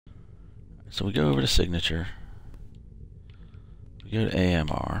So we go over to signature. We go to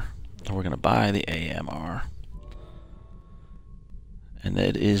AMR. And we're going to buy the AMR. And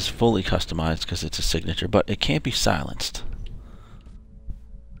it is fully customized because it's a signature, but it can't be silenced.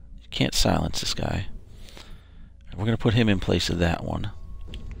 You can't silence this guy. And we're going to put him in place of that one.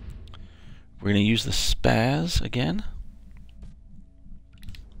 We're going to use the spaz again.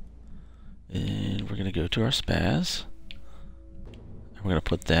 And we're going to go to our spaz. And we're going to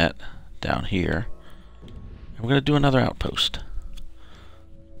put that down here. And we're going to do another outpost.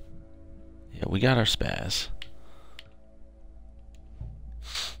 Yeah, we got our spaz.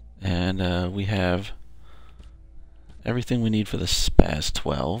 And we have everything we need for the spaz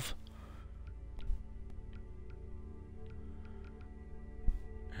 12.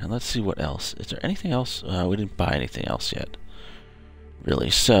 And let's see what else. Is there anything else? We didn't buy anything else yet.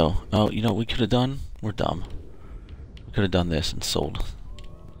 Really. So, oh, you know what we could have done? We're dumb. We could have done this and sold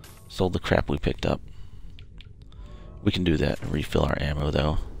the crap we picked up. We can do that and refill our ammo,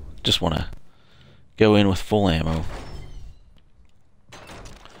 though. Just want to go in with full ammo.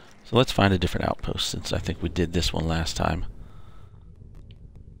 So let's find a different outpost, since I think we did this one last time.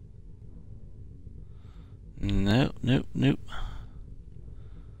 Nope, nope, nope.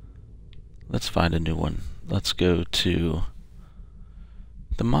 Let's find a new one. Let's go to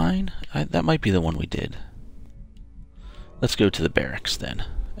the mine. That might be the one we did. Let's go to the barracks then,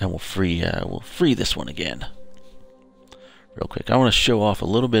 and we'll free this one again. Real quick, I want to show off a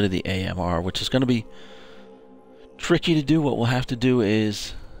little bit of the AMR, which is going to be tricky to do. What we'll have to do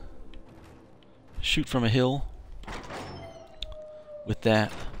is shoot from a hill with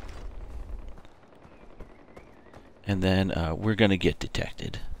that, and then we're going to get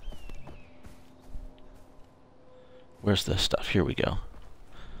detected. Where's the stuff? Here we go.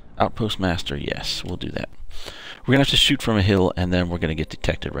 Outpost Master, yes, we'll do that. We're going to have to shoot from a hill, and then we're going to get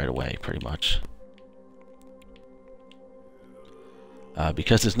detected right away, pretty much.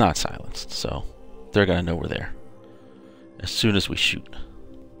 Because it's not silenced, so they're going to know we're there as soon as we shoot.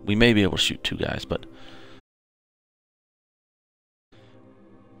 We may be able to shoot two guys, but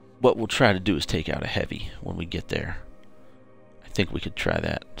what we'll try to do is take out a heavy when we get there. I think we could try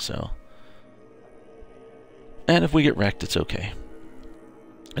that, so. And if we get wrecked, it's okay.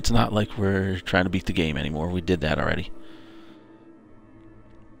 It's not like we're trying to beat the game anymore. We did that already.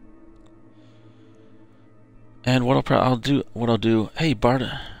 And what I'll do. Hey,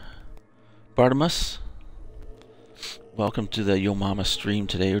 Bartimus. Welcome to the Yo Mama stream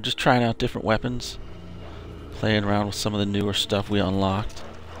today. We're just trying out different weapons, playing around with some of the newer stuff we unlocked.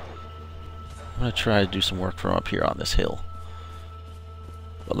 I'm gonna try to do some work from up here on this hill.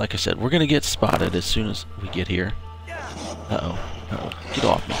 But like I said, we're gonna get spotted as soon as we get here. Uh-oh. Uh-oh. Get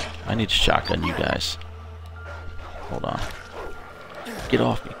off me. I need to shotgun you guys. Hold on. Get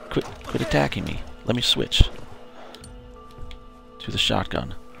off me. Quit attacking me. Let me switch to the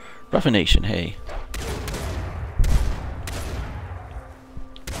shotgun. Ruffination, hey.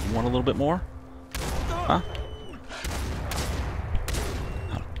 You want a little bit more? Huh?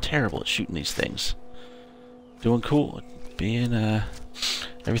 I'm terrible at shooting these things. Doing cool.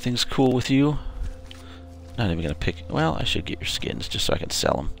 Everything's cool with you. Not even gonna pick. Well, I should get your skins just so I can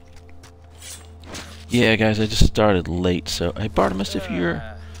sell them. Yeah, guys, I just started late, so hey, Bartimus, if you're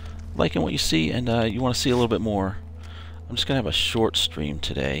liking what you see and you want to see a little bit more, I'm just gonna have a short stream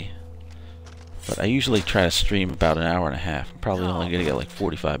today. But I usually try to stream about an hour and a half. I'm probably only gonna get like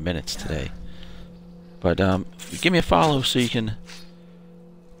 45 minutes today. But give me a follow so you can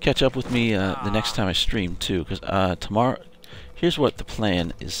catch up with me the next time I stream too. Because tomorrow, here's what the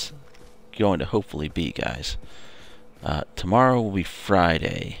plan is going to hopefully be, guys. Tomorrow will be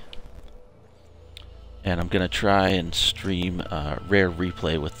Friday, and I'm gonna try and stream Rare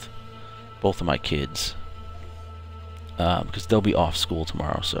Replay with both of my kids because they'll be off school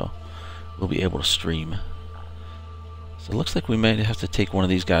tomorrow, so we'll be able to stream. So it looks like we may have to take one of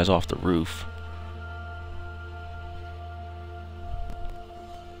these guys off the roof.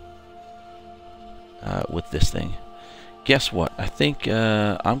 With this thing. Guess what? I think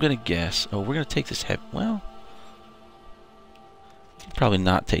I'm gonna guess. Oh, we're gonna take this heavy. Well, probably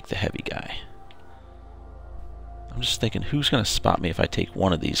not take the heavy guy. I'm just thinking, who's gonna spot me if I take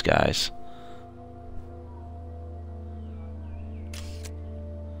one of these guys?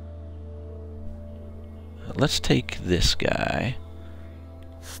 Let's take this guy.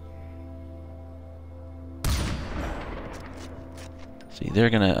 See, they're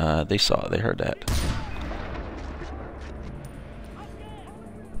gonna. They heard that.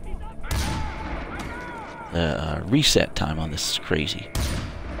 Reset time on this is crazy.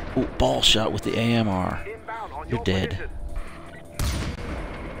 Ooh, ball shot with the AMR. You're dead.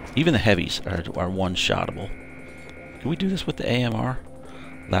 Even the heavies are one-shottable. Can we do this with the AMR?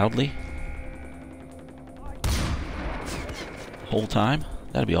 Loudly? Whole time?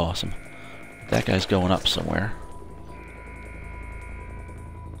 That'd be awesome. That guy's going up somewhere.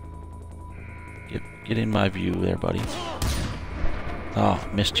 Get in my view there, buddy. Oh,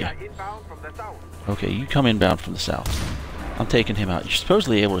 missed you. Okay, you come inbound from the south. I'm taking him out. You're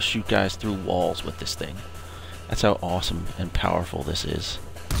supposedly able to shoot guys through walls with this thing. That's how awesome and powerful this is.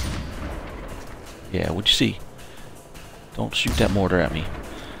 Yeah, what'd you see? Don't shoot that mortar at me.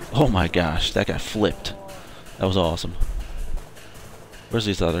 Oh my gosh, that guy flipped. That was awesome. Where's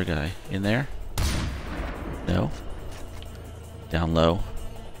this other guy? In there? No. Down low.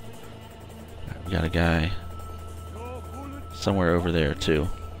 Right, we got a guy somewhere over there too.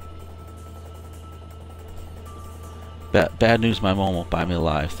 Bad news, my mom won't buy me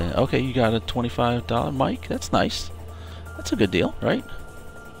alive. Then okay, you got a $25 mic. That's nice. That's a good deal, right?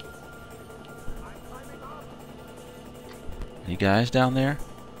 Any guys down there?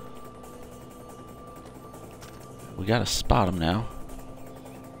 We gotta spot them now.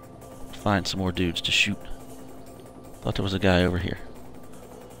 Find some more dudes to shoot. Thought there was a guy over here.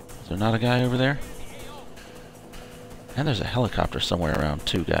 Is there not a guy over there? And there's a helicopter somewhere around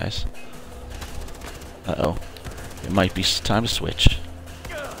too, guys. Uh-oh. It might be time to switch.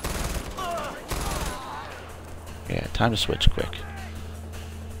 Yeah, time to switch quick.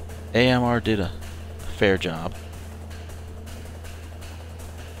 AMR did a fair job.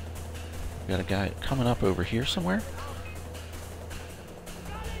 We got a guy coming up over here somewhere.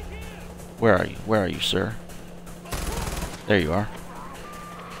 Where are you? Where are you, sir? There you are.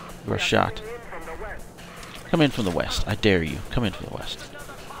 You are shot. Come in from the west. I dare you. Come in from the west.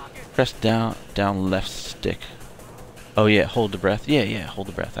 Press down left stick. Oh yeah, hold the breath. Yeah, hold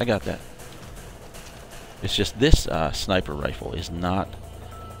the breath. I got that. It's just this sniper rifle is not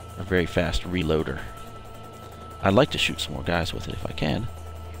a very fast reloader. I'd like to shoot some more guys with it if I can.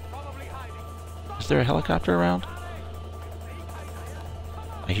 Is there a helicopter around?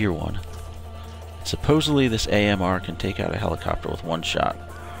 I hear one. Supposedly this AMR can take out a helicopter with one shot.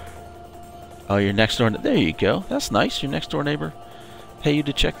 Oh, your next door... There you go. That's nice. Your next door neighbor pay you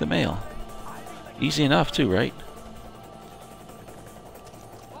to check the mail. Easy enough too, right?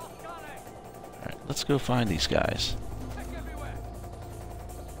 Alright, let's go find these guys.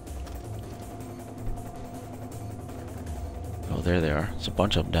 Oh, there they are. There's a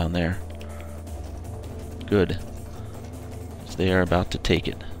bunch of them down there. Good. So they are about to take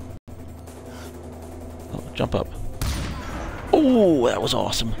it. Oh, jump up. Oh, that was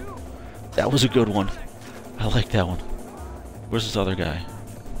awesome. That was a good one. I like that one. Where's this other guy?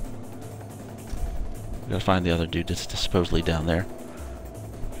 We gotta find the other dude that's supposedly down there.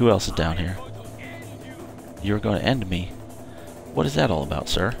 Who else is down here? You're going to end me. What is that all about,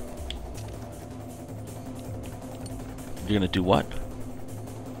 sir? You're gonna do what?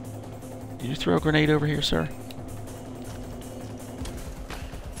 Did you throw a grenade over here, sir?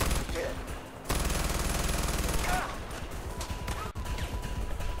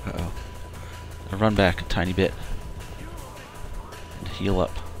 Uh-oh. I'll run back a tiny bit. And heal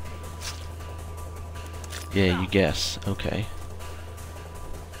up. Yeah, you guess. Okay.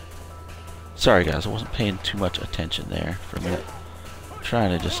 Sorry, guys. I wasn't paying too much attention there for a minute. I'm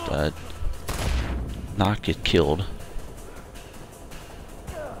trying to just not get killed.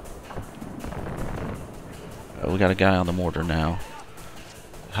 We got a guy on the mortar now.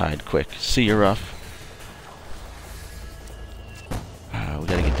 Hide quick. See you, rough. We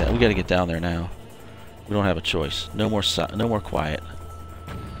gotta get down. We gotta get down there now. We don't have a choice. No more quiet.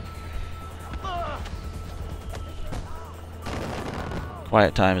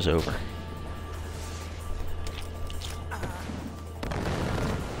 Quiet time is over.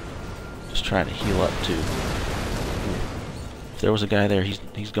 Just trying to heal up too. If there was a guy there,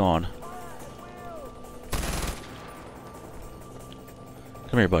 he's gone.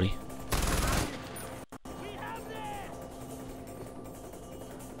 Come here, buddy.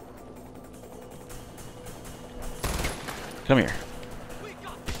 Come here.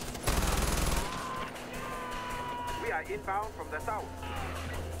 We are inbound from the south.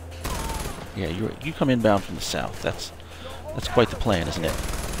 Yeah, you come inbound from the south. That's quite the plan, isn't it?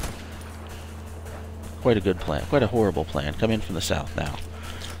 Quite a good plan. Quite a horrible plan. Come in from the south now.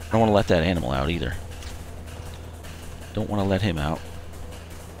 I don't want to let that animal out either. Don't want to let him out.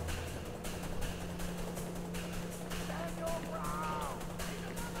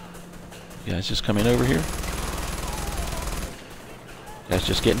 You guys just coming over here? You guys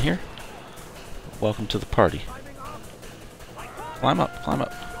just getting here? Welcome to the party. Climb up, climb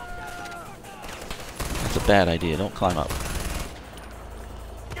up. That's a bad idea. Don't climb up.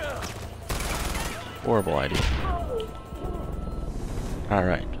 Horrible idea.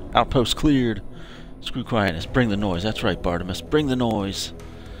 Alright. Outpost cleared. Screw quietness. Bring the noise. That's right, Bartimus. Bring the noise.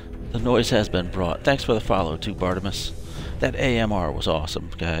 The noise has been brought. Thanks for the follow, too, Bartimus. That AMR was awesome,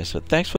 guys. But thanks for